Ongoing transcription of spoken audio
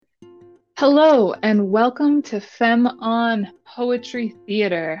Hello and welcome to Femme on Poetry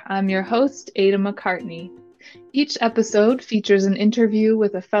Theater. I'm your host, Ada McCartney. Each episode features an interview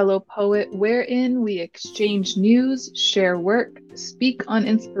with a fellow poet wherein we exchange news, share work, speak on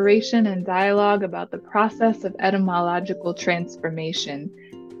inspiration, and dialogue about the process of etymological transformation.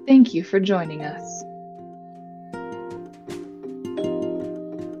 Thank you for joining us.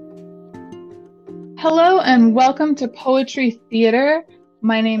 Hello and welcome to Poetry Theater.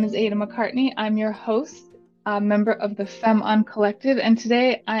 My name is Ada McCartney. I'm your host, a member of the Femme On Collective, and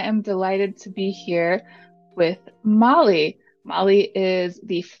today I am delighted to be here with Molly. Molly is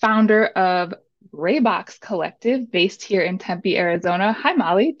the founder of Gray Box Collective based here in Tempe, Arizona. Hi,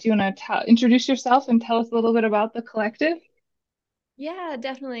 Molly. Do you want to introduce yourself and tell us a little bit about the collective? Yeah,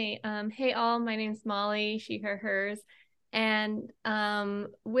 definitely. Hey all, my name's Molly, she, her, hers. And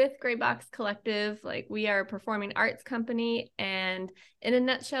with Gray Box Collective, like we are a performing arts company, and in a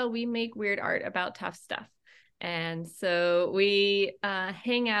nutshell, we make weird art about tough stuff. And so we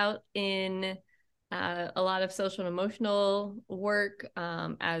hang out in a lot of social and emotional work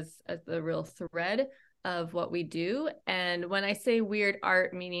as the real thread of what we do. And when I say weird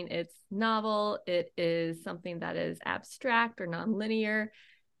art, meaning it's novel, it is something that is abstract or nonlinear.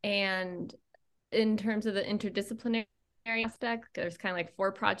 And in terms of the interdisciplinary aspect, there's kind of like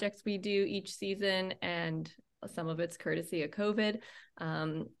 4 projects we do each season, and some of it's courtesy of COVID.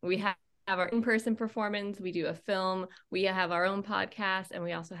 We have our in-person performance, we do a film, we have our own podcast, and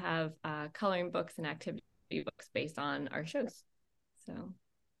we also have coloring books and activity books based on our shows. So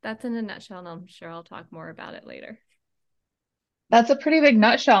that's in a nutshell, and I'm sure I'll talk more about it later. That's a pretty big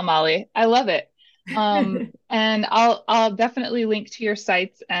nutshell, Molly. I love it. And I'll definitely link to your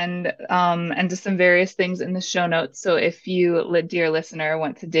sites and to some various things in the show notes. So if you, dear listener,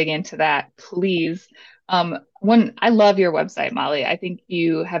 want to dig into that, please. One, I love your website, Molly. I think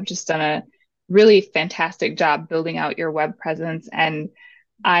you have just done a really fantastic job building out your web presence. And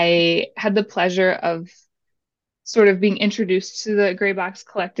I had the pleasure of sort of being introduced to the Gray Box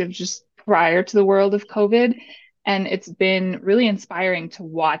Collective just prior to the world of COVID. And it's been really inspiring to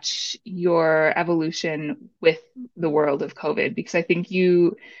watch your evolution with the world of COVID because I think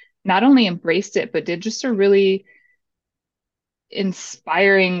you not only embraced it, but did just a really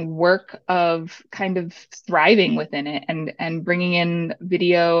inspiring work of kind of thriving within it and bringing in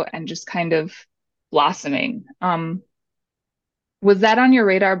video and just kind of blossoming. Was that on your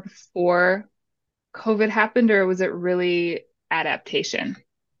radar before COVID happened, or was it really adaptation?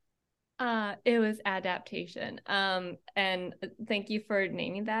 It was adaptation. And thank you for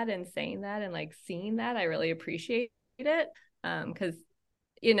naming that and saying that and like seeing that. I really appreciate it. Because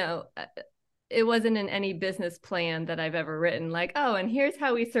you know, it wasn't in any business plan that I've ever written, like, oh, and here's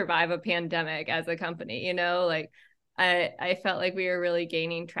how we survive a pandemic as a company, like I felt like we were really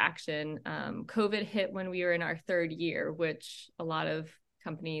gaining traction. COVID hit when we were in our 3rd year, which a lot of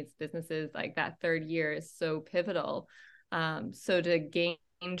companies, businesses, like that 3rd year is so pivotal. So to gain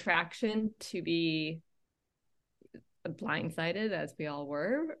traction, to be blindsided as we all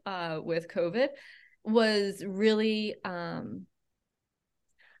were with COVID was really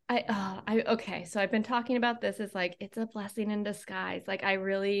okay, so I've been talking about this as like it's a blessing in disguise. Like I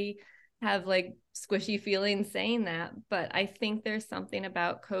really have like squishy feelings saying that, but I think there's something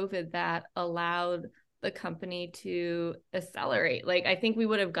about COVID that allowed the company to accelerate. Like I think we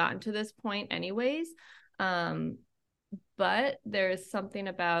would have gotten to this point anyways. Um, but there's something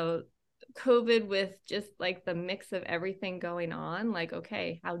about COVID with just like the mix of everything going on. Like,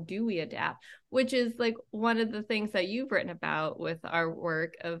 okay, how do we adapt? Which is like one of the things that you've written about with our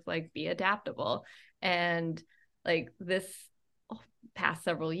work of like be adaptable. And like this past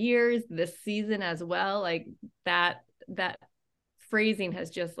several years, this season as well, like that phrasing has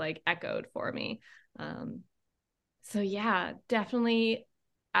just like echoed for me. Um, so yeah, definitely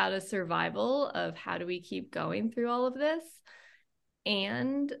out of survival of how do we keep going through all of this.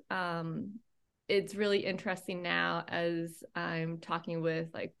 And it's really interesting now as I'm talking with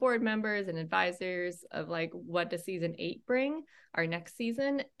like board members and advisors of like what does season 8 bring, our next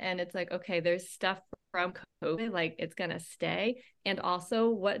season. And it's like, okay, there's stuff from COVID, like it's gonna stay. And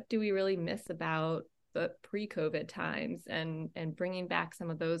also what do we really miss about the pre-COVID times and bringing back some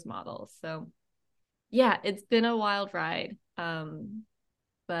of those models. So yeah, it's been a wild ride.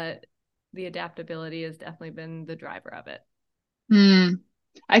 But the adaptability has definitely been the driver of it. Hmm.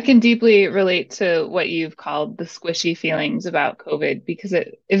 I can deeply relate to what you've called the squishy feelings about COVID because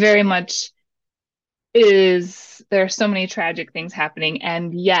it very much is. There are so many tragic things happening,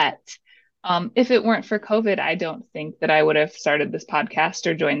 and yet, if it weren't for COVID, I don't think that I would have started this podcast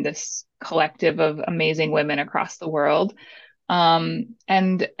or joined this collective of amazing women across the world.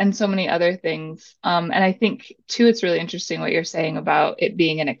 and so many other things. And I think too, it's really interesting what you're saying about it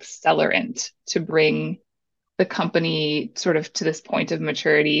being an accelerant to bring the company sort of to this point of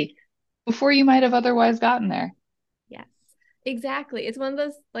maturity before you might have otherwise gotten there. Yes, exactly. It's one of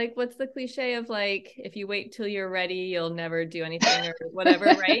those, like, what's the cliche of like, if you wait till you're ready, you'll never do anything or whatever,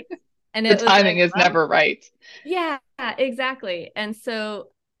 right? And The it was timing like, is well, never right. yeah, exactly. And so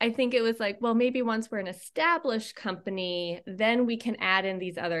I think it was like, well, maybe once we're an established company, then we can add in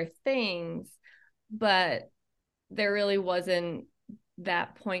these other things. But there really wasn't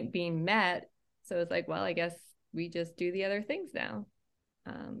that point being met. So it's like, well, I guess we just do the other things now.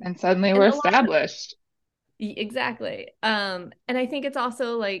 Um, And suddenly we're and a lot of established. exactly. And I think it's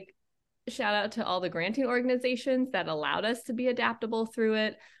also like shout out to all the granting organizations that allowed us to be adaptable through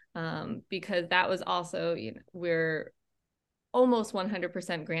it. Because that was also, you know, we're almost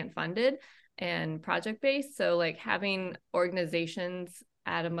 100% grant funded and project based. So like having organizations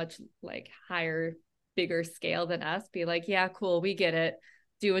at a much like higher, bigger scale than us be like, yeah, cool, we get it.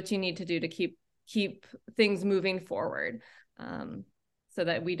 Do what you need to do to keep things moving forward. Um, so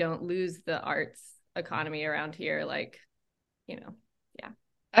that we don't lose the arts economy around here. Like, you know, yeah.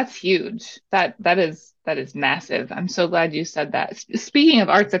 That's huge. That is massive. I'm so glad you said that. Speaking of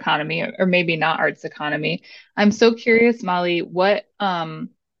arts economy, or maybe not arts economy, I'm so curious, Molly,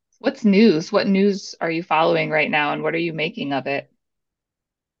 what's news? What news are you following right now, and what are you making of it?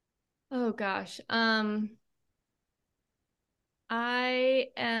 Oh gosh. I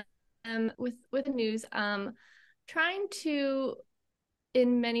am with the news, trying to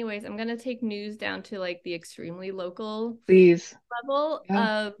in many ways, I'm gonna take news down to like the extremely local Please. level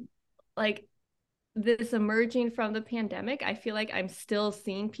Yeah. of like this emerging from the pandemic. I feel like I'm still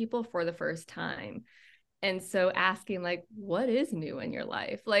seeing people for the first time. And so asking like, what is new in your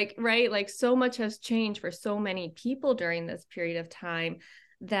life? Like, right? Like so much has changed for so many people during this period of time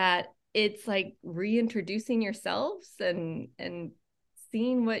that it's like reintroducing yourselves and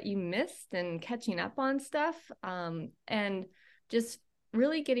seeing what you missed and catching up on stuff. And just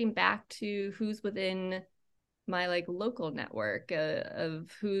really getting back to who's within my like local network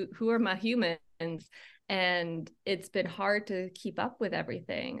of who are my humans, and it's been hard to keep up with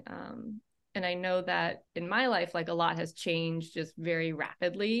everything. And I know that in my life, like a lot has changed just very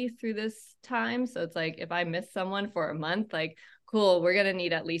rapidly through this time. So it's like if I miss someone for a month, like cool, we're gonna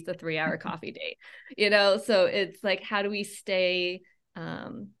need at least a 3 hour coffee date, you know. So it's like how do we stay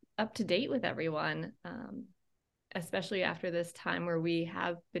up to date with everyone, especially after this time where we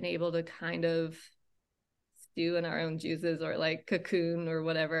have been able to kind of stew in our own juices or like cocoon or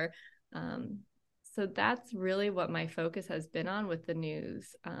whatever. Um, so that's really what my focus has been on with the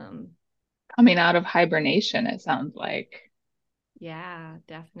news. Coming out of hibernation, it sounds like. Yeah,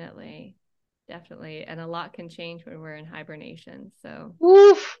 definitely. Definitely. And a lot can change when we're in hibernation. So,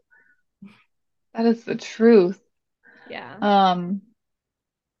 Woof, that is the truth. yeah. Um,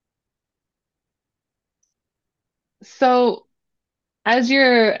 so as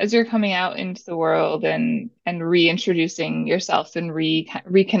you're coming out into the world and reintroducing yourself and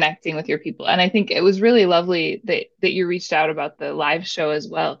reconnecting with your people, and I think it was really lovely that you reached out about the live show as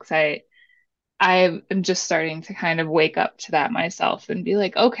well, because I am just starting to kind of wake up to that myself and be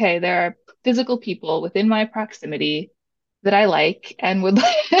like, okay, there are physical people within my proximity that I like and would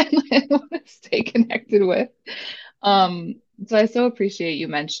and want to stay connected with. Um, so I so appreciate you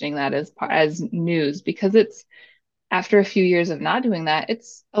mentioning that as news, because it's after a few years of not doing that,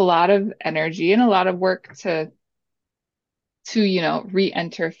 it's a lot of energy and a lot of work to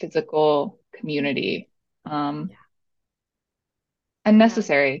re-enter physical community, um, Yeah. and Yeah.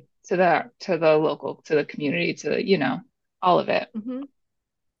 necessary to the local, to the community, to all of it. Mm-hmm.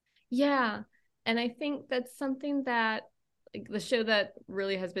 Yeah. And I think that's something that like, the show that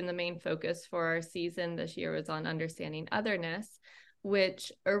really has been the main focus for our season this year was on understanding otherness,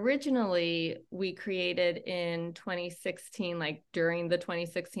 which originally we created in 2016, like during the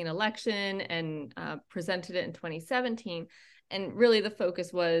 2016 election, and presented it in 2017. And really the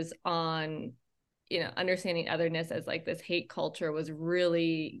focus was on, you know, understanding otherness as like this hate culture was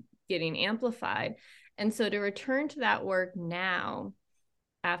really getting amplified. And so to return to that work now,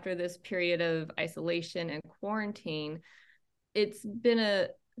 after this period of isolation and quarantine, it's been a,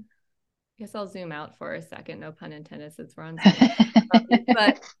 I guess I'll zoom out for a second, no pun intended since we're on Zoom.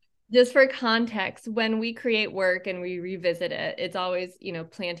 But just for context, when we create work and we revisit it, it's always, you know,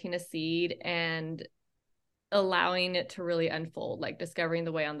 planting a seed and allowing it to really unfold, like discovering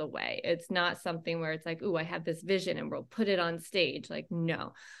the way on the way. It's not something where it's like, oh, I have this vision and we'll put it on stage. Like,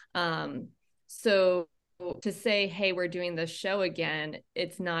 no. So to say, hey, we're doing this show again,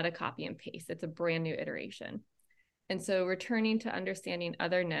 it's not a copy and paste, it's a brand new iteration. And so returning to understanding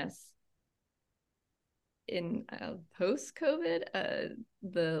otherness in post COVID,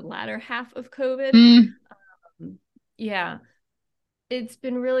 the latter half of COVID. Mm, Yeah, it's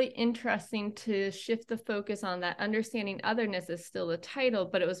been really interesting to shift the focus on that. Understanding otherness is still the title,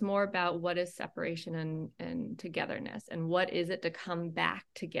 but it was more about what is separation and togetherness, and what is it to come back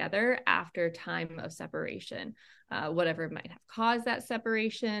together after time of separation, whatever might have caused that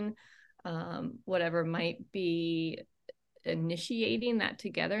separation, whatever might be initiating that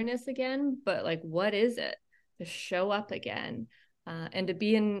togetherness again. But like, what is it to show up again, and to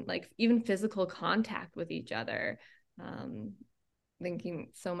be in like even physical contact with each other? um, Thinking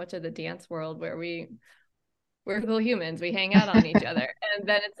so much of the dance world where we're little humans, we hang out on each other, and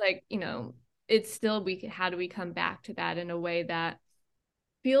then it's like, it's still, we how do we come back to that in a way that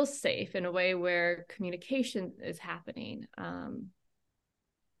feels safe, in a way where communication is happening,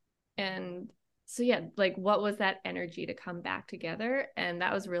 and so yeah, like what was that energy to come back together? And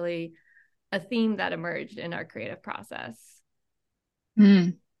that was really a theme that emerged in our creative process.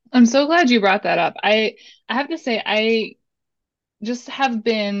 mm. I'm so glad you brought that up. I have to say, I just have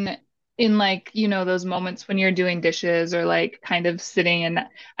been in like, those moments when you're doing dishes or like kind of sitting, and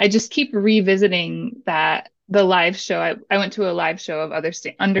I just keep revisiting the live show. I went to a live show of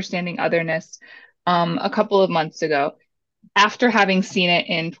Understanding Otherness a couple of months ago after having seen it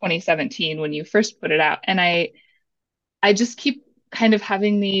in 2017 when you first put it out. And I just keep kind of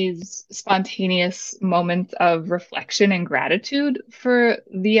having these spontaneous moments of reflection and gratitude for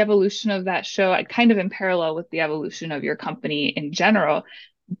the evolution of that show. I kind of in parallel with the evolution of your company in general,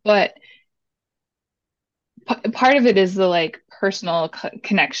 but part of it is the like personal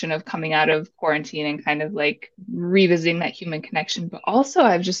connection of coming out of quarantine and kind of like revisiting that human connection. But also,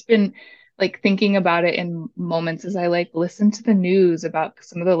 I've just been like thinking about it in moments as I like listen to the news about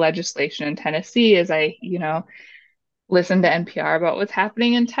some of the legislation in Tennessee, as I, listen to NPR about what's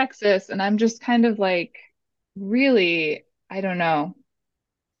happening in Texas. And I'm just kind of like really, I don't know,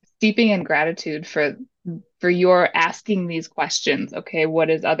 steeping in gratitude for your asking these questions. Okay, what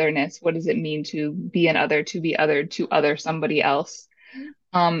is otherness? What does it mean to be an other, to be othered, to other somebody else?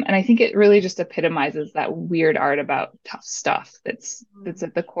 And I think it really just epitomizes that weird art about tough stuff that's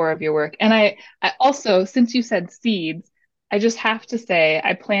at the core of your work. And I also, since you said seeds, I just have to say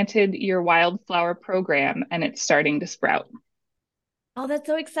I planted your wildflower program and it's starting to sprout. Oh, that's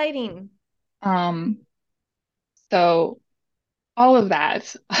so exciting. Um, so all of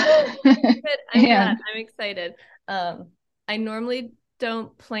that. Good. I'm glad. And I'm excited. Um, I normally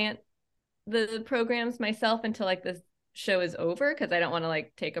don't plant the programs myself until like the show is over, because I don't want to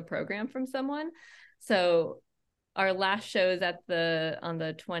like take a program from someone. So our last show is on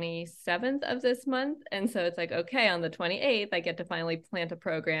the 27th of this month, and so it's like, okay, on the 28th I get to finally plant a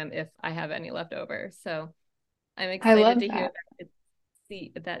program if I have any left over. So I'm I excited love to hear that.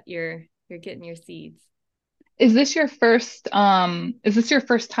 that that you're getting your seeds. Is this your first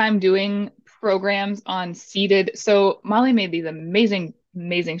time doing programs on seated? So Molly made these amazing,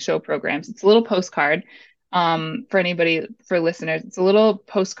 amazing show programs. It's a little postcard, for anybody, for listeners. It's a little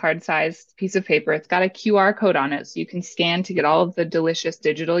postcard sized piece of paper. It's got a QR code on it so you can scan to get all of the delicious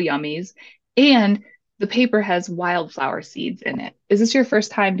digital yummies. And the paper has wildflower seeds in it. Is this your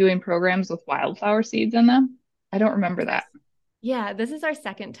first time doing programs with wildflower seeds in them? I don't remember that. Yeah, this is our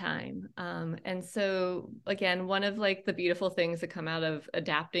second time. And so again, one of like the beautiful things that come out of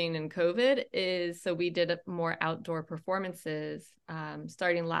adapting in COVID is, so we did more outdoor performances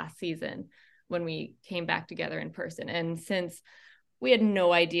starting last season when we came back together in person. And since we had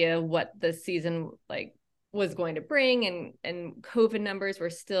no idea what the season like was going to bring, and COVID numbers were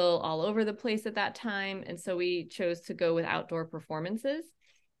still all over the place at that time. And so we chose to go with outdoor performances.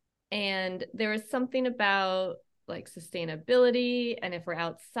 And there was something about like sustainability, and if we're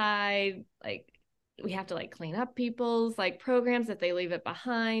outside, like we have to like clean up people's like programs if they leave it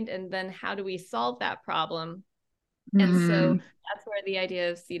behind, and then how do we solve that problem? And so Hmm. that's where the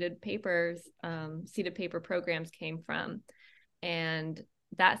idea of seated paper programs came from. And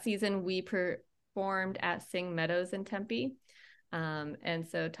that season we performed at Sing Meadows in Tempe. And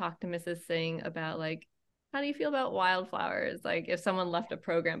so talked to Mrs. Singh about like, how do you feel about wildflowers? Like if someone left a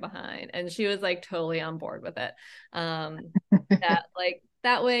program behind, and she was like totally on board with it. That like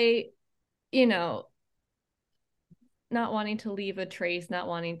that way, you know, not wanting to leave a trace, not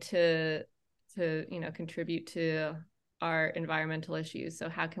wanting to contribute to our environmental issues. So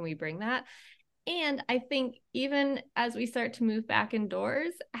how can we bring that? And I think even as we start to move back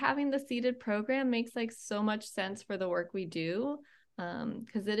indoors, having the seated program makes like so much sense for the work we do.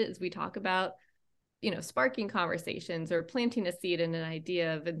 Because it is, we talk about sparking conversations or planting a seed in an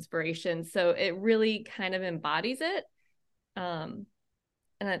idea of inspiration. So it really kind of embodies it. Um,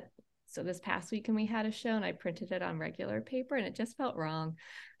 and then, so this past weekend we had a show and I printed it on regular paper and it just felt wrong.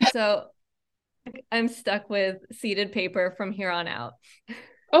 So I'm stuck with seeded paper from here on out.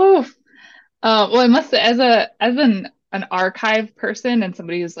 Oh, well, I must as an archive person and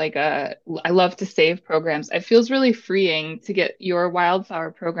somebody who's like I love to save programs. It feels really freeing to get your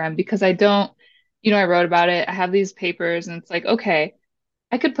wildflower program because I don't, I wrote about it. I have these papers and it's like, okay,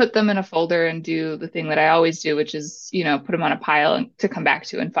 I could put them in a folder and do the thing that I always do, which is, put them on a pile and to come back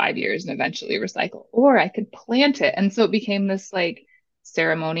to in 5 years and eventually recycle. Or I could plant it. And so it became this like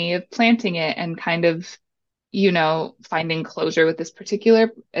ceremony of planting it and kind of finding closure with this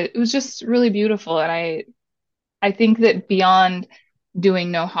particular, it was just really beautiful. And I think that beyond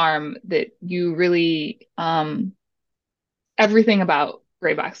doing no harm, that you really, everything about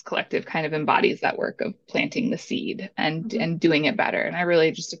Gray Box Collective kind of embodies that work of planting the seed Mm-hmm. and doing it better. And I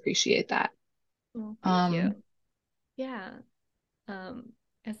really just appreciate that. Well, thank you. Um, Yeah. Um,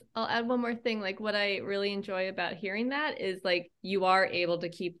 as I'll add one more thing, like what I really enjoy about hearing that is like you are able to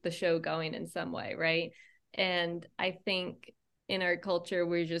keep the show going in some way, right? And I think in our culture,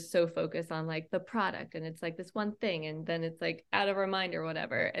 we're just so focused on like the product and it's like this one thing and then it's like out of our mind or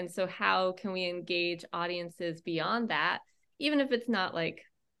whatever. And so how can we engage audiences beyond that, even if it's not like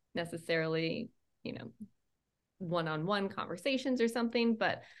necessarily, you know, one-on-one conversations or something,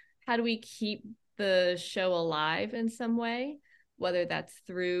 but how do we keep the show alive in some way, whether that's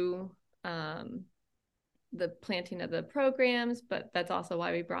through the planting of the programs, but that's also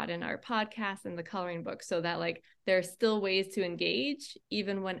why we brought in our podcast and the coloring book so that like there are still ways to engage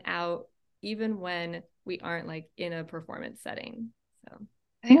even when we aren't like in a performance setting. So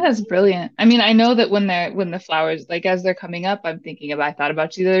I think yeah. that's brilliant. I mean, I know that when the flowers, like as they're coming up, I thought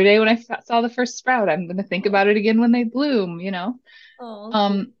about you the other day when saw the first sprout. I'm going to think Oh, about it again when they bloom. oh.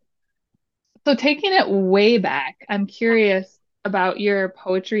 Um, So taking it way back, I'm curious about your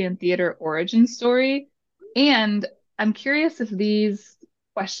poetry and theater origin story. And I'm curious if these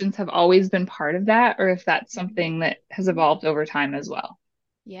questions have always been part of that or if that's something that has evolved over time as well.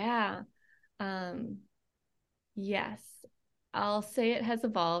 Yeah. Um, yes. I'll say it has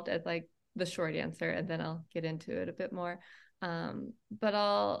evolved as like the short answer, and then I'll get into it a bit more. But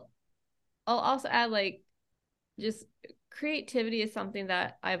I'll also add like just creativity is something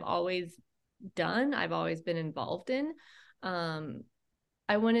that I've always done. I've always been involved in. Um,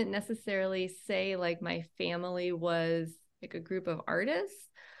 I wouldn't necessarily say like my family was like a group of artists,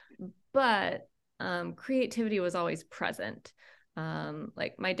 but creativity was always present.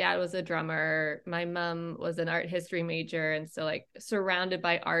 Like my dad was a drummer, my mom was an art history major, and so like surrounded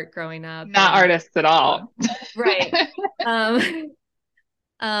by art growing up Not and artists at all. right. Um,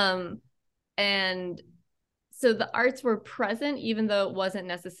 um, and so the arts were present even though it wasn't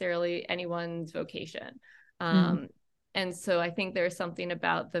necessarily anyone's vocation. Mm. um and so I think there's something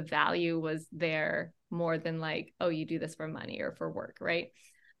about the value was there more than like, oh, you do this for money or for work, right?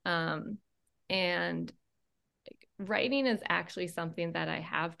 And writing is actually something that I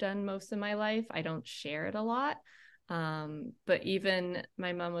have done most of my life. I don't share it a lot. But even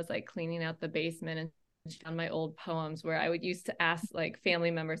my mom was like cleaning out the basement and she found my old poems where I would used to ask like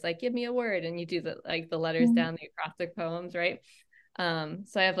family members, like, give me a word, and you do the letters down the acrostic poems, right?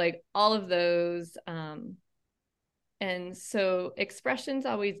 So I have like all of those. And so expression's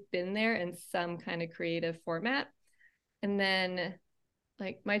always been there in some kind of creative format. And then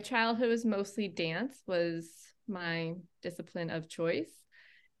like my childhood was mostly dance was my discipline of choice.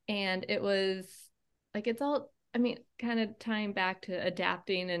 And it was like it's all, I mean, kind of tying back to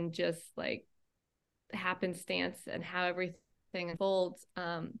adapting and just like happenstance and how everything unfolds.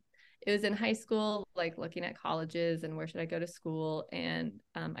 It was in high school, like looking at colleges and where should I go to school. And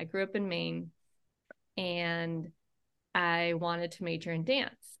I grew up in Maine and I wanted to major in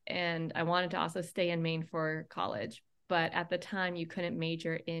dance and I wanted to also stay in Maine for college. But at the time, you couldn't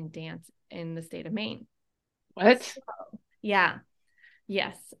major in dance in the state of Maine. What? So, yeah,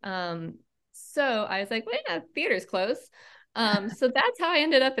 yes. So I was like, well, yeah, theater's close. So that's how I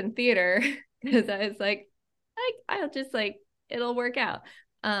ended up in theater because I was like, I'll just like it'll work out.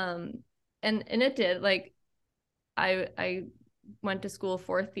 Um, and it did. Like I went to school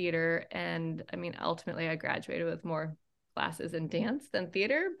for theater, and I mean, ultimately, I graduated with more classes in dance than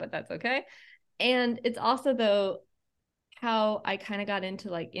theater, but that's okay. And it's also though how I kind of got into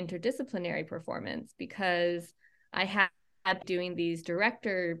like interdisciplinary performance because I had doing these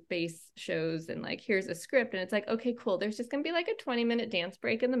director based shows and like here's a script and it's like okay cool there's just gonna be like a 20-minute dance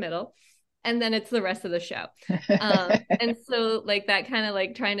break in the middle and then it's the rest of the show. And so like that kind of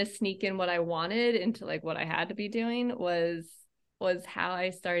like trying to sneak in what I wanted into like what I had to be doing was how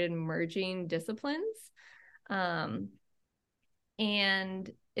I started merging disciplines. Um, and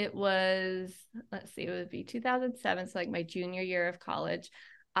it was, let's see, it would be 2007, so like my junior year of college.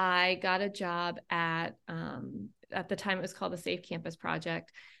 I got a job at the time it was called the Safe Campus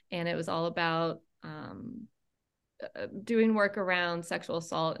Project, and it was all about doing work around sexual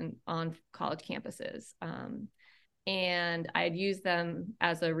assault on college campuses. And I had used them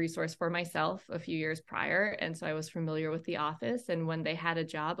as a resource for myself a few years prior. And so I was familiar with the office. And when they had a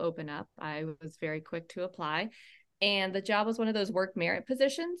job open up, I was very quick to apply. And the job was one of those work merit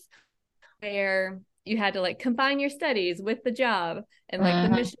positions where you had to like combine your studies with the job and like the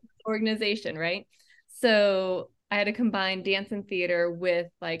Uh-huh. mission of the organization, right? So I had to combine dance and theater with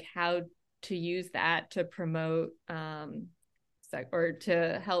like how to use that to promote or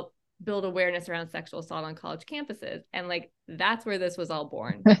to help build awareness around sexual assault on college campuses. And like that's where this was all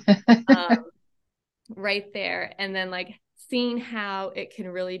born. Um, right there. And then like seeing how it can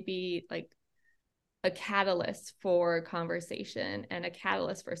really be like a catalyst for conversation and a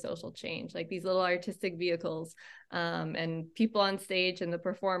catalyst for social change, like these little artistic vehicles, and people on stage and the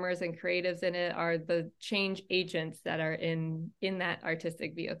performers and creatives in it are the change agents that are in that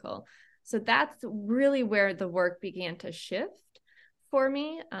artistic vehicle. So that's really where the work began to shift for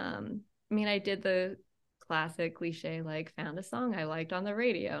me. I mean, I did the classic cliche, like found a song I liked on the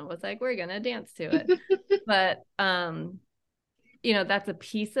radio and was like, we're gonna dance to it. But you know, that's a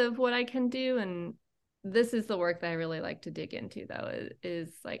piece of what I can do. And this is the work that I really like to dig into, though, is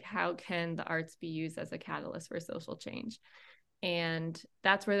like how can the arts be used as a catalyst for social change? And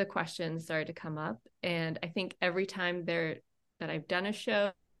that's where the questions started to come up. And I think every time that I've done a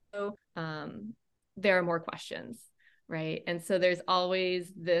show, there are more questions, right? And so there's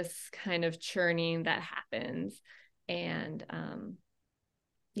always this kind of churning that happens. And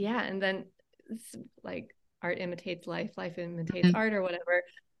yeah, and then like art imitates life, life imitates art, or whatever.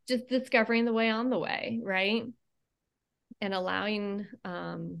 Just discovering the way on the way, right? And allowing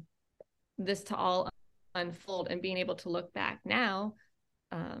this to all unfold and being able to look back now,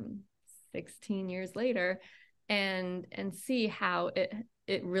 um, 16 years later, and see how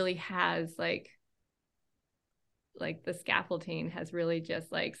it really has like the scaffolding has really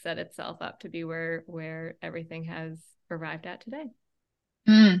just like set itself up to be where everything has arrived at today.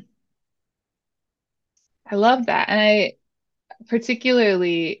 Mm, I love that. And I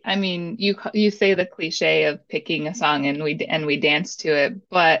particularly, I mean, you say the cliche of picking a song and we dance to it,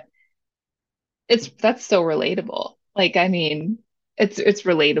 but that's so relatable. Like, I mean, it's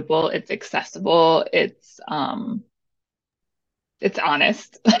relatable, it's accessible, it's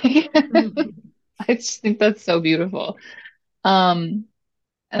honest. I just think that's so beautiful. Um,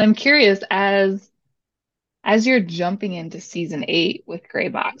 and I'm curious, as you're jumping into season 8 with Gray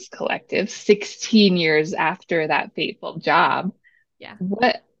Box Collective, 16 years after that fateful job, Yeah.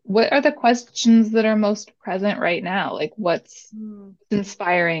 what are the questions that are most present right now? Like what's Mm.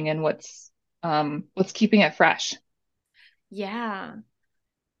 inspiring and what's keeping it fresh? Yeah.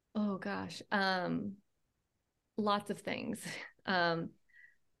 Oh gosh. Lots of things. Um,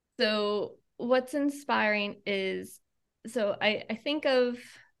 so what's inspiring is so I think of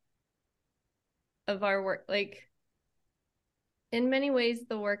our work like in many ways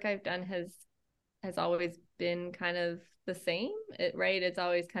the work I've done has always been kind of the same, right? It's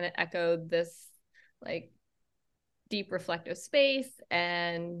always kind of echoed this like deep reflective space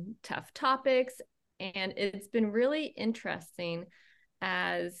and tough topics. And it's been really interesting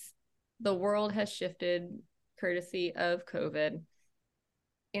as the world has shifted courtesy of COVID.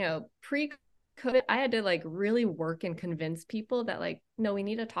 You know, pre COVID, I had to like really work and convince people that like, no, we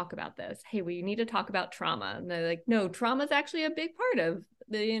need to talk about this. Hey, we need to talk about trauma. And they're like, no, trauma is actually a big part of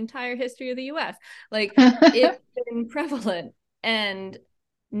the entire history of the US. Like it's been prevalent. And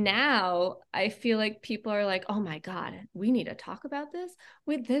now I feel like people are like, oh my God, we need to talk about this.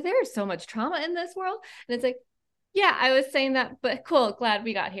 There's so much trauma in this world. And it's like, yeah, I was saying that, but cool, glad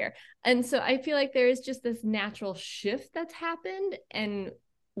we got here. And so I feel like there is just this natural shift that's happened, and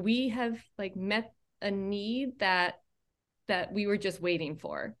we have like met a need that we were just waiting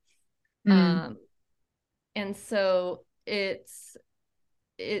for. Mm, Um, and so it's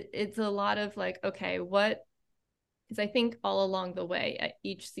a lot of like, okay, what because I think all along the way,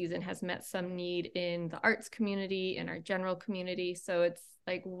 each season has met some need in the arts community, in our general community. So it's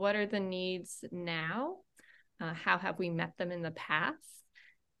like, what are the needs now? How have we met them in the past?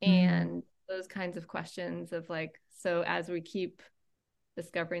 mm, And those kinds of questions of like, so as we keep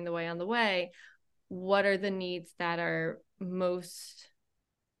discovering the way on the way, what are the needs that are most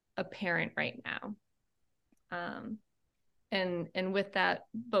apparent right now. Um, and with that,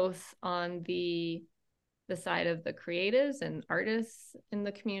 both on the side of the creatives and artists in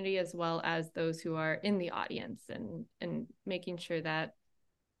the community, as well as those who are in the audience, and making sure that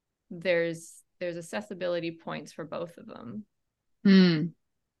there's accessibility points for both of them. Hmm.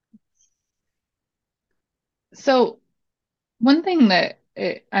 So one thing that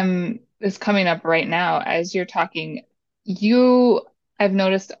I'm is coming up right now as you're talking, you I've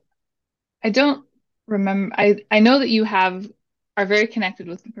noticed I don't remember I know that you have are very connected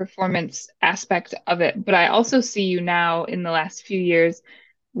with the performance aspect of it, but I also see you now in the last few years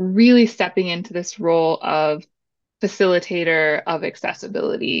really stepping into this role of facilitator of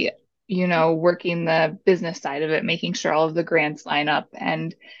accessibility, working the business side of it, making sure all of the grants line up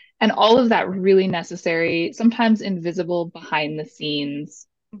and all of that really necessary, sometimes invisible behind the scenes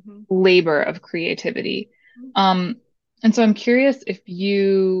Mm-hmm. labor of creativity. Um, and so I'm curious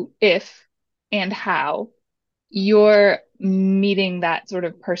if and how you're meeting that sort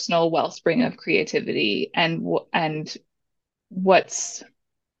of personal wellspring of creativity and what's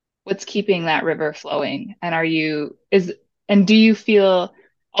what's keeping that river flowing? And do you feel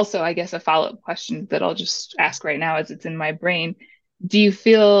also, I guess, a follow-up question that I'll just ask right now as it's in my brain, do you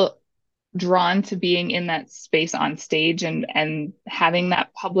feel drawn to being in that space on stage and having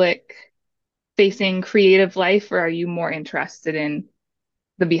that public facing creative life, or are you more interested in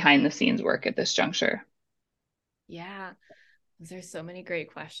the behind the scenes work at this juncture? Yeah, those are so many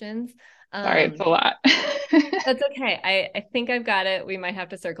great questions. Sorry, it's a Um, lot. that's okay. I think I've got it. We might have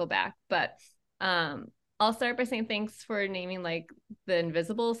to circle back, but um, I'll start by saying thanks for naming like the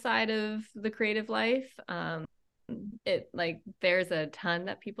invisible side of the creative life. It like there's a ton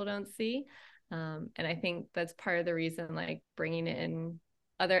that people don't see, and I think that's part of the reason like bringing in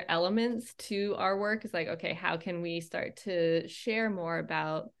other elements to our work is like, okay, how can we start to share more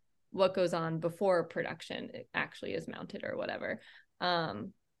about what goes on before production actually is mounted or whatever.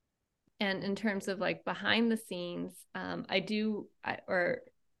 um, and in terms of like behind the scenes, or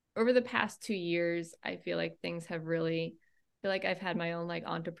over the past 2 years, I feel like things have really feel like I've had my own like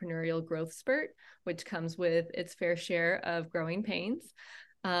entrepreneurial growth spurt, which comes with its fair share of growing pains.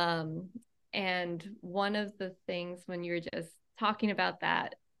 Um, and one of the things when you were just talking about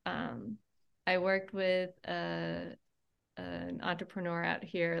that, I worked with an entrepreneur out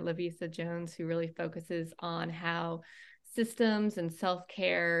here, Lavisa Jones, who really focuses on how systems and self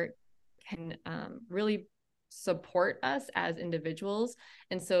care can really support us as individuals.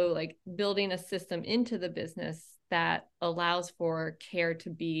 And so, like, building a system into the business that allows for care to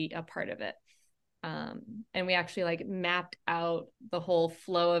be a part of it. And we actually like mapped out the whole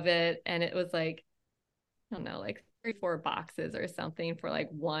flow of it. And it was like, I don't know, like 3 4 boxes or something for like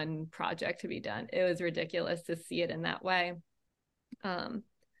one project to be done. It was ridiculous to see it in that way, um,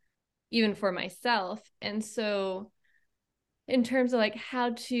 even for myself. And so, in terms of like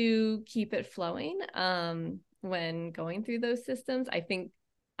how to keep it flowing when going through those systems, I think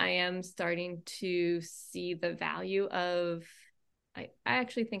I am starting to see the value of. I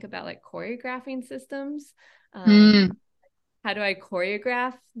actually think about like choreographing systems. Um, Hmm. how do I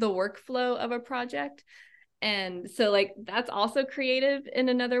choreograph the workflow of a project? And so, like, that's also creative in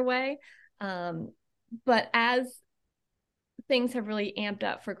another way. Um, but as things have really amped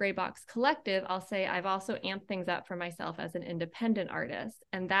up for Gray Box Collective, I'll say I've also amped things up for myself as an independent artist.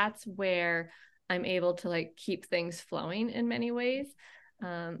 And that's where I'm able to like keep things flowing in many ways.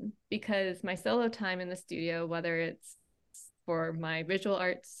 Because my solo time in the studio, whether it's for my visual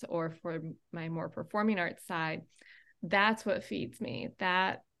arts or for my more performing arts side, that's what feeds me.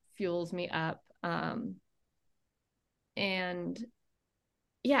 That fuels me up. And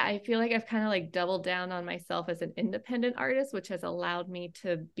yeah, I feel like I've kind of like doubled down on myself as an independent artist, which has allowed me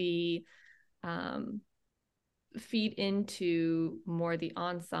to be um, feed into more the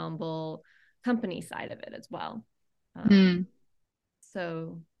ensemble company side of it as well. Um, Hmm.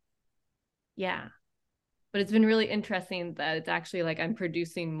 so yeah, but it's been really interesting that it's actually like I'm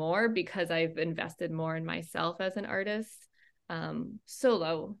producing more because I've invested more in myself as an artist,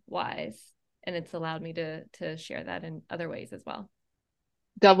 solo wise, and it's allowed me to share that in other ways as well.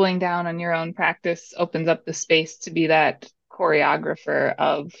 Doubling down on your own practice opens up the space to be that choreographer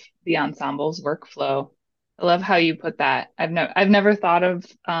of the ensemble's workflow. I love how you put that. I've never thought of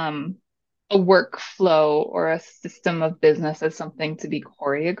a workflow or a system of business as something to be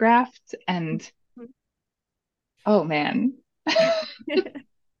choreographed. And oh man, Yeah.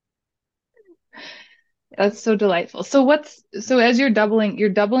 that's so delightful. So as you're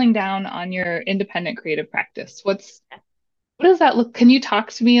doubling down on your independent creative practice. what does that look? Can you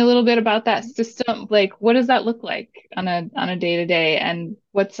talk to me a little bit about that system? Like, what does that look like on a day to day, and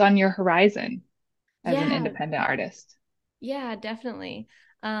what's on your horizon as an Yeah, independent artist? yeah, definitely.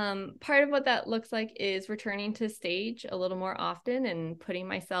 Part of what that looks like is returning to stage a little more often and putting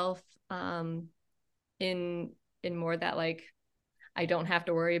myself in more that like I don't have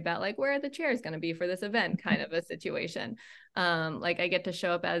to worry about like where the chair is going to be for this event kind of a situation. Like I get to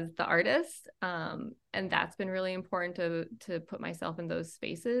show up as the artist, and that's been really important to put myself in those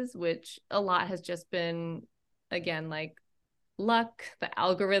spaces, which a lot has just been again like luck. The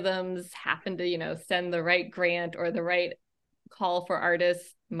algorithms happen to send the right grant or the right call for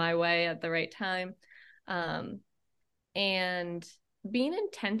artists my way at the right time. Um, and being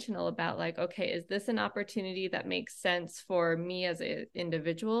intentional about like, okay, is this an opportunity that makes sense for me as an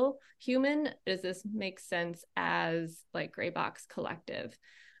individual human? Does this make sense as like Gray Box Collective?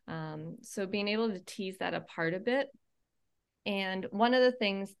 So being able to tease that apart a bit. And one of the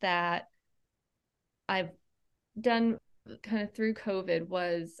things that I've done kind of through COVID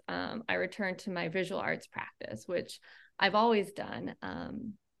was I returned to my visual arts practice, which I've always done.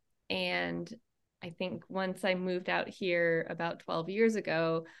 And I think once I moved out here about 12 years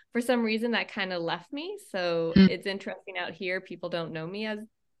ago, for some reason that kind of left me. So Mm. it's interesting out here. People don't know me as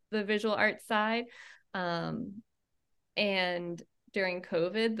the visual arts side. Um, and during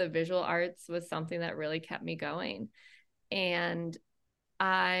COVID, the visual arts was something that really kept me going. And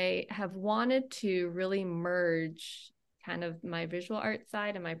I have wanted to really merge kind of my visual arts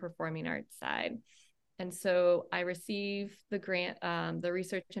side and my performing arts side. And so I received the grant, the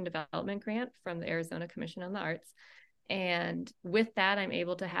research and development grant from the Arizona Commission on the Arts. And with that, I'm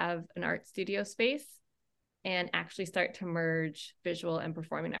able to have an art studio space and actually start to merge visual and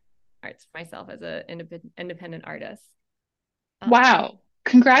performing arts for myself as an independent artist. Wow. Yeah.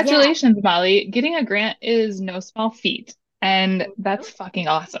 Congratulations, Molly. Getting a grant is no small feat, and that's fucking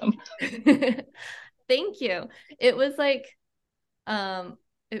awesome. Thank you. It was like um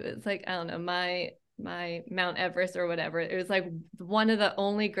it was like I don't know, my Mount Everest or whatever. It was like one of the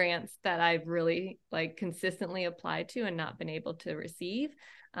only grants that I've really like consistently applied to and not been able to receive.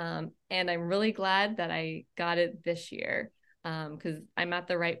 And I'm really glad that I got it this year, because I'm at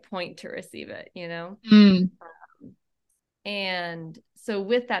the right point to receive it. Mm. And so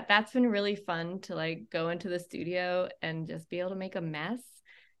with that, that's been really fun to like go into the studio and just be able to make a mess.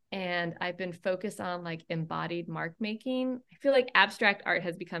 And I've been focused on like embodied mark making. I feel like abstract art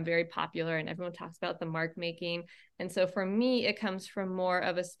has become very popular and everyone talks about the mark making. And so for me, it comes from more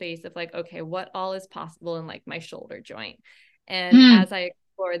of a space of like, okay, what all is possible in like my shoulder joint. And Mm. as I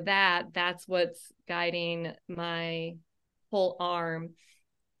explore that, that's what's guiding my whole arm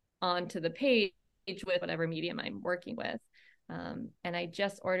onto the page with whatever medium I'm working with. And I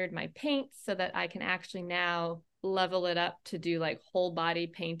just ordered my paints so that I can actually now level it up to do like whole body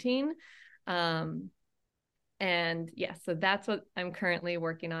painting. Um, and yeah, so that's what I'm currently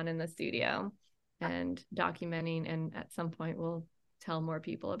working on in the studio and documenting. And at some point, we'll tell more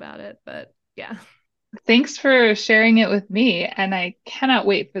people about it. But yeah. Thanks for sharing it with me, and I cannot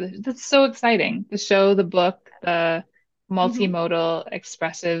wait for this. That's so exciting. The show, the book, the Mm-hmm. multimodal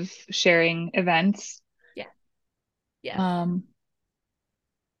expressive sharing events. Yeah. Yes. Um,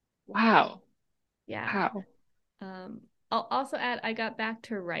 wow. Yeah. Wow. Um, I'll also add I got back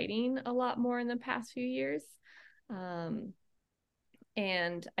to writing a lot more in the past few years. Um,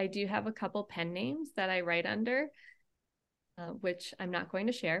 and I do have a couple pen names that I write under, which I'm not going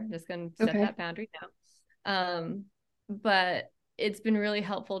to share. I'm just going to set Okay. that boundary now. But it's been really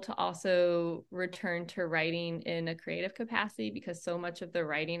helpful to also return to writing in a creative capacity because so much of the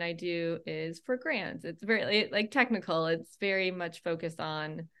writing I do is for grants. It's very like technical. It's very much focused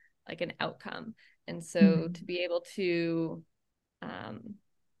on like an outcome. And so Mhm. to be able to, um,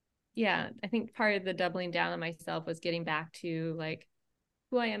 yeah, I think part of the doubling down on myself was getting back to like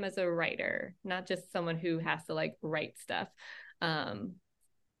who I am as a writer, not just someone who has to like write stuff. Um,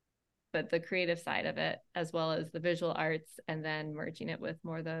 but the creative side of it, as well as the visual arts, and then merging it with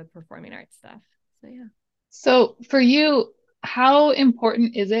more the performing arts stuff. So yeah. So for you, how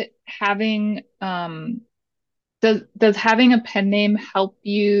important is it having does having a pen name help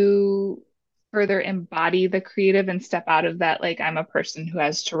you further embody the creative and step out of that like I'm a person who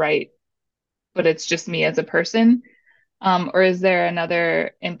has to write, but it's just me as a person? Or is there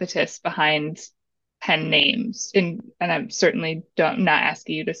another impetus behind pen names? And I'm certainly don't not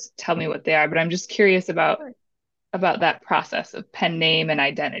asking you to tell me what they are, but I'm just curious about that process of pen name and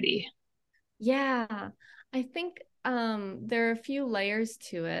identity. Yeah, I think there are a few layers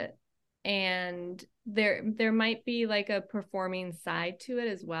to it, and there might be like a performing side to it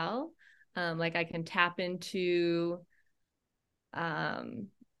as well. Like I can tap into um,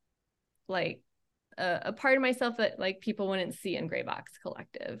 like a part of myself that like people wouldn't see in Gray Box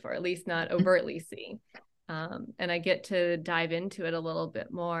Collective, or at least not overtly see. And I get to dive into it a little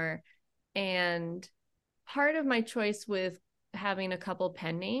bit more. And part of my choice with having a couple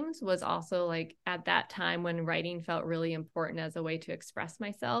pen names was also like at that time when writing felt really important as a way to express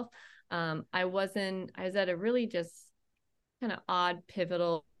myself. I was at a really just kind of odd,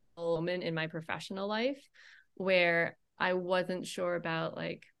 pivotal moment in my professional life where I wasn't sure about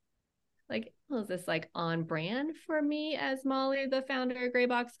was this like on brand for me as Molly, the founder of Gray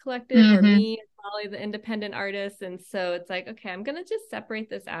Box Collective, or Mm-hmm. me as Molly, the independent artist? And so it's like, okay, I'm gonna just separate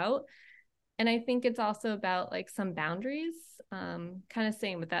this out. And I think it's also about like some boundaries, kind of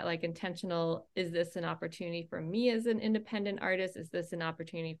saying with that, like intentional, is this an opportunity for me as an independent artist? Is this an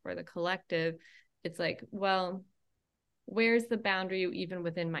opportunity for the collective? It's like, well, where's the boundary even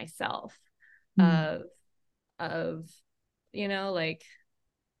within myself of of like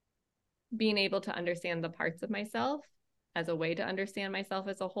being able to understand the parts of myself as a way to understand myself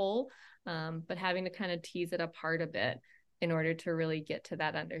as a whole, but having to kind of tease it apart a bit in order to really get to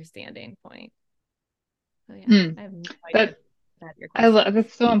that understanding point. So yeah, Mm. I have no idea if That that's your I question. love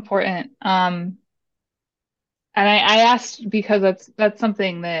that's so important. And I asked because that's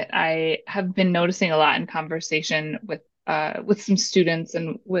something that I have been noticing a lot in conversation with some students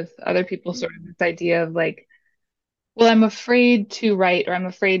and with other people, sort of this idea of like, well, I'm afraid to write or I'm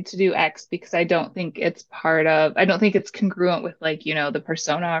afraid to do X because I don't think it's congruent with like, the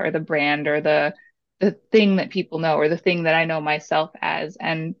persona or the brand or the thing that people know or the thing that I know myself as.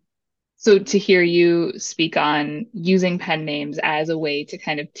 And so to hear you speak on using pen names as a way to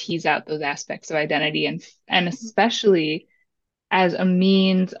kind of tease out those aspects of identity and especially as a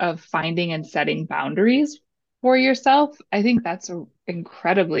means of finding and setting boundaries for yourself, I think that's a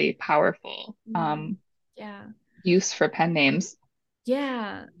incredibly powerful Yeah. use for pen names.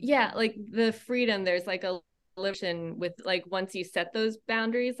 Yeah. Yeah. Like the freedom, there's like a liberation with like once you set those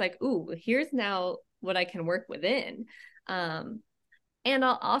boundaries, like, ooh, here's now what I can work within. Um, and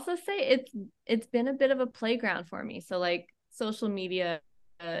I'll also say it's been a bit of a playground for me. So like social media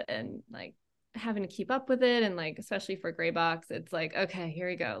and like having to keep up with it, and like especially for Gray Box, it's like, okay, here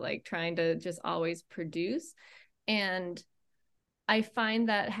we go, like trying to just always produce. And I find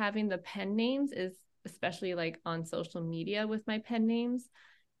that having the pen names is, especially like on social media with my pen names,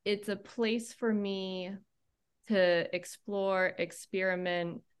 it's a place for me to explore,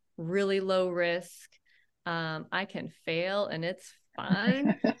 experiment, really low risk. I can fail and it's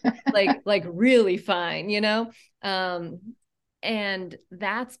fine, like really fine, um and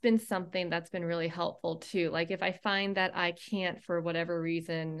that's been something that's been really helpful too. Like if I find that I can't, for whatever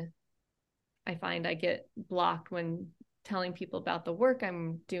reason, I find I get blocked when telling people about the work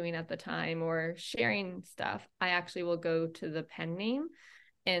I'm doing at the time or sharing stuff, I actually will go to the pen name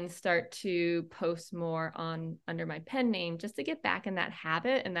and start to post more on under my pen name, just to get back in that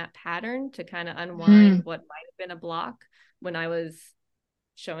habit and that pattern, to kind of unwind Mm, what might have been a block when I was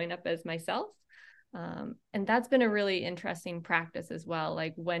showing up as myself. And that's been a really interesting practice as well.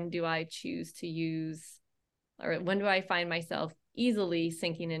 Like, when do I choose to use, or when do I find myself easily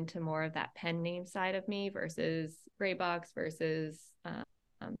sinking into more of that pen name side of me versus Gray Box versus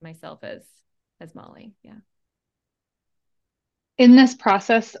myself as Molly? Yeah. in this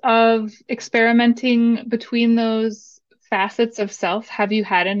process of experimenting between those facets of self, have you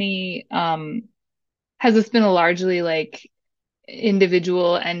had has this been a largely like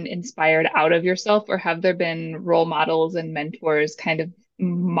individual and inspired out of yourself, or have there been role models and mentors kind of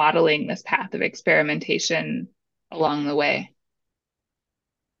modeling this path of experimentation along the way?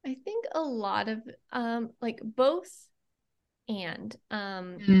 I think a lot of like both, and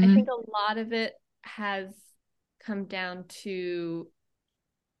I think Hmm. a lot of it has come down to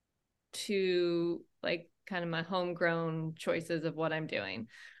like kind of my homegrown choices of what I'm doing.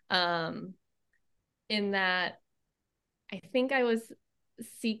 Um in that I think I was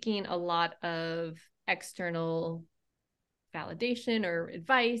seeking a lot of external validation or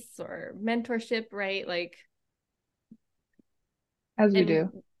advice or mentorship, right? Like, As we and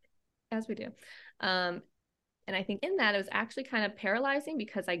do. as we do. Um, and I think in that it was actually kind of paralyzing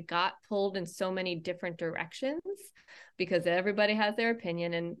because I got pulled in so many different directions because everybody has their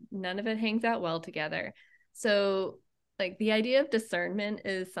opinion and none of it hangs out well together. So, like, the idea of discernment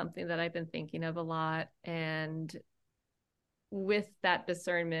is something that I've been thinking of a lot. And with that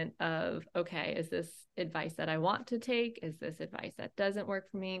discernment of, okay, is this advice that I want to take? Is this advice that doesn't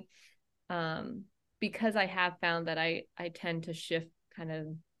work for me? Um, because I have found that I tend to shift kind of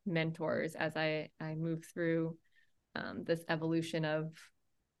mentors as I move through this evolution of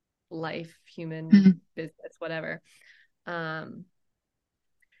life, human Mhm. business, whatever. Um,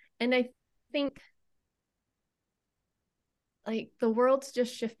 and I think like the world's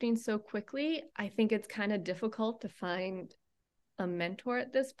just shifting so quickly. I think it's kind of difficult to find a mentor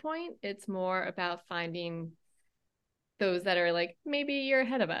at this point. It's more about finding those that are like maybe you're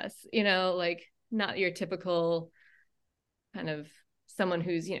ahead of us, like not your typical kind of someone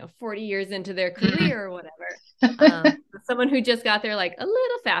who's 40 years into their Mm. career or whatever. um Someone who just got there like a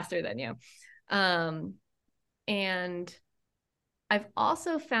little faster than you. And I've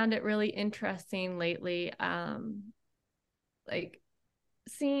also found it really interesting lately, like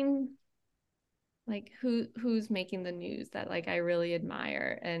seeing like who's making the news that like I really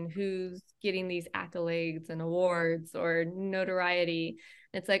admire and who's getting these accolades and awards or notoriety.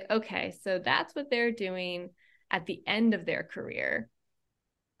 It's like, okay, so that's what they're doing at the end of their career.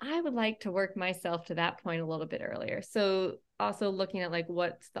 I would like to work myself to that point a little bit earlier. So also looking at like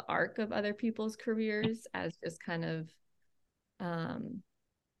what's the arc of other people's careers as just kind of um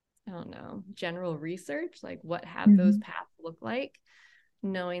I don't know, general research, like what have those Mhm. paths look like,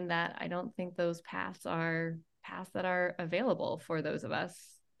 knowing that I don't think those paths are paths that are available for those of us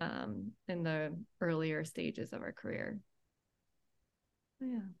in the earlier stages of our career.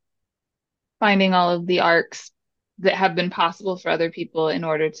 Yeah. Finding all of the arcs that have been possible for other people in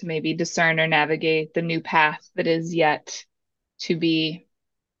order to maybe discern or navigate the new path that is yet to be.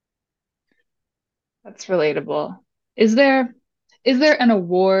 That's relatable. Is there is there an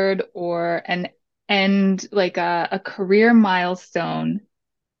award or an end, like a career milestone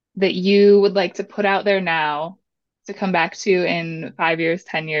that you would like to put out there now to come back to in 5 years,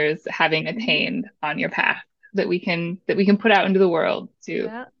 10 years, having attained on your path that we can put out into the world to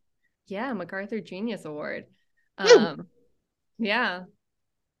Yeah. Yeah. MacArthur Genius Award. Woo! Um, yeah,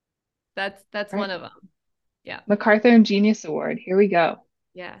 that's All one right. of them. Yeah. MacArthur and Genius Award. Here we go.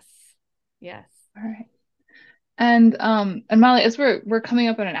 Yes. Yes. All right. And Molly, as we're coming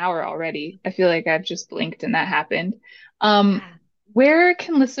up on an hour already, I feel like I've just blinked and that happened. Um, Yeah. where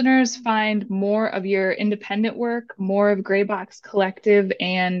can listeners find more of your independent work, more of Gray Box Collective,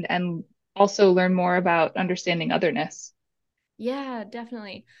 and also learn more about understanding otherness? Yeah,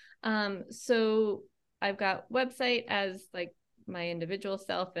 definitely. So I've got website as like my individual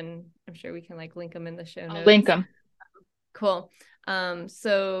self, and I'm sure we can like link them in the show I'll link notes. them. Cool.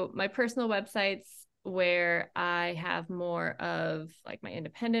 So my personal websites where I have more of like my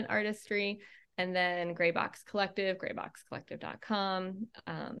independent artistry, and then Graybox Collective, grayboxcollective.com,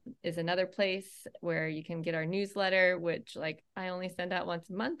 is another place where you can get our newsletter, which like I only send out once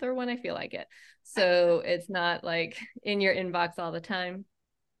a month or when I feel like it. So it's not like in your inbox all the time.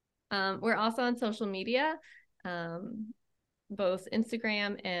 We're also on social media, um, both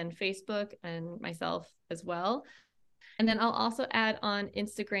Instagram and Facebook, and myself as well. And then I'll also add on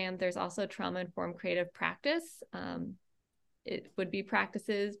Instagram, there's also trauma informed creative practice. It would be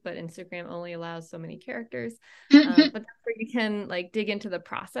practices, but Instagram only allows so many characters. But that's where you can like dig into the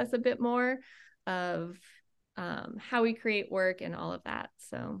process a bit more of how we create work and all of that.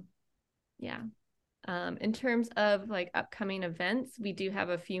 So, yeah. In terms of like upcoming events, we do have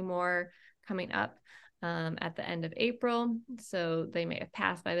a few more coming up at the end of April. So they may have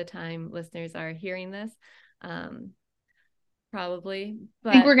passed by the time listeners are hearing this. Um, Probably.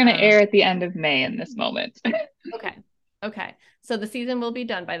 I think we're But going to air at the end of May in this moment. okay. Okay. So the season will be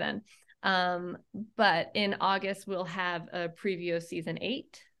done by then. But in August, we'll have a preview of season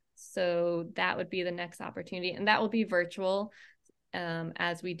 8. So that would be the next opportunity. And that will be virtual,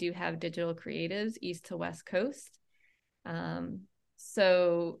 as we do have digital creatives east to west coast.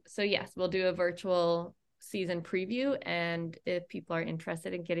 So yes, we'll do a virtual season preview. And if people are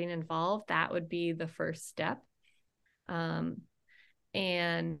interested in getting involved, that would be the first step. Um,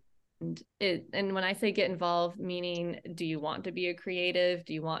 and and when I say get involved, meaning do you want to be a creative,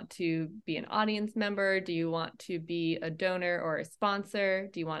 do you want to be an audience member, do you want to be a donor or a sponsor,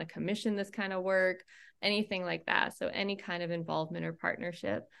 do you want to commission this kind of work, anything like that. So any kind of involvement or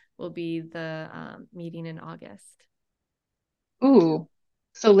partnership will be the meeting in August. Yeah. Ooh.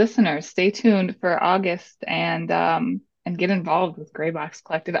 So listeners, stay tuned for August and get involved with Gray Box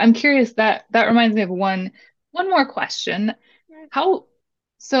Collective. I'm curious that reminds me of one more question. How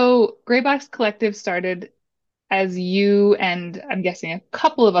so Gray Box Collective started as you and I'm guessing a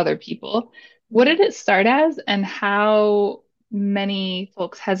couple of other people. What Mm-hmm. did it start as and how many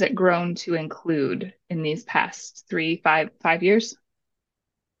folks has it grown to include in these past 5 years?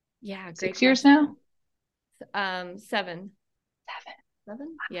 Yeah, great 6 years question. now? 7.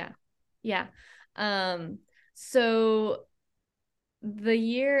 7? Yeah. Yeah. Um, so the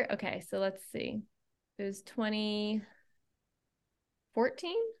year, okay, so let's see. It was 2014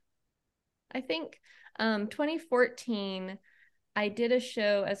 I think 2014, I did a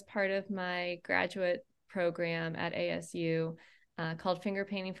show as part of my graduate program at ASU called Finger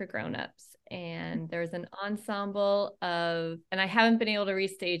Painting for Grown-ups. And there's an ensemble of, and I haven't been able to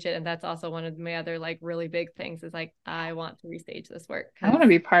restage it. And that's also one of my other like really big things is like, I want to restage this work I because, want to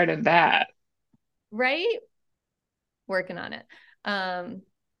be part of that. right? Working on it. Um,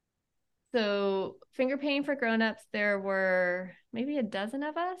 so Finger Painting for Grown-ups, there were maybe a dozen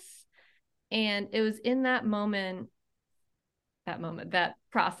of us. And it was in that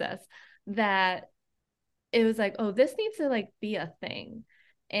process that it was like, oh, this needs to like be a thing.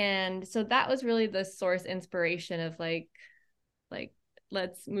 And so that was really the source inspiration of like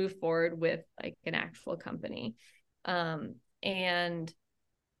let's move forward with like an actual company. And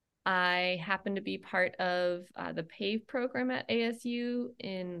I happened to be part of the PAVE program at ASU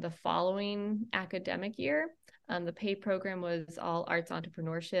in the following academic year. The PAVE program was all arts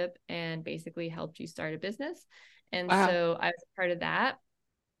entrepreneurship and basically helped you start a business. And Wow. so I was part of that.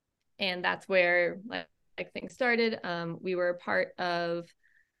 And that's where like things started. We were a part of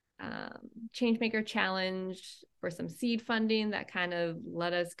Changemaker Challenge for some seed funding that kind of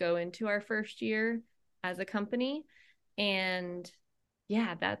let us go into our first year as a company. And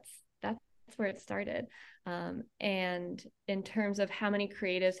yeah, that's where it started. And in terms of how many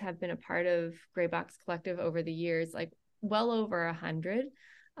creatives have been a part of Gray Box Collective over the years, like well over 100.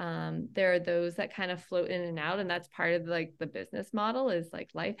 There are those that kind of float in and out, and that's part of like the business model is like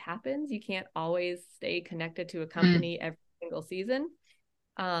life happens. You can't always stay connected to a Mm. company every single season.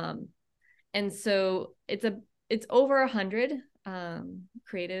 Um, and so it's over 100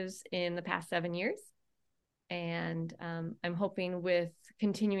 creatives in the past 7 years. And I'm hoping with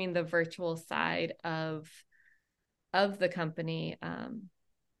continuing the virtual side of the company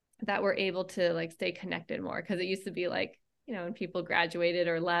that we're able to like stay connected more because it used to be like when people graduated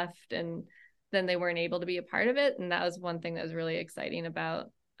or left and then they weren't able to be a part of it, and that was one thing that was really exciting about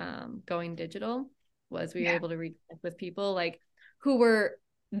going digital was we were Yeah. able to reconnect with people like who were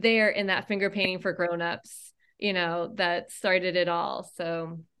there in that finger painting for grown-ups that started it all.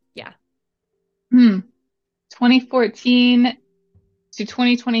 So yeah. Hmm. 2014 to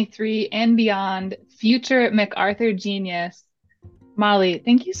 2023 and beyond, future MacArthur genius. Molly,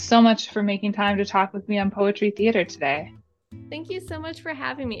 thank you so much for making time to talk with me on Poetry Theater today. Thank you so much for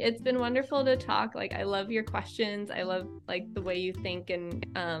having me. It's been wonderful to talk. Like I love your questions. I love like the way you think and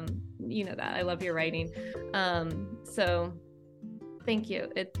that. I love your writing. So thank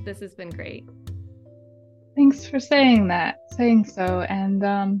you. This has been great. Thanks for saying so.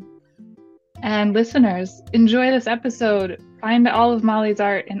 And listeners, enjoy this episode. Find all of Molly's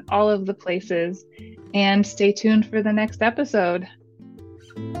art in all of the places and stay tuned for the next episode.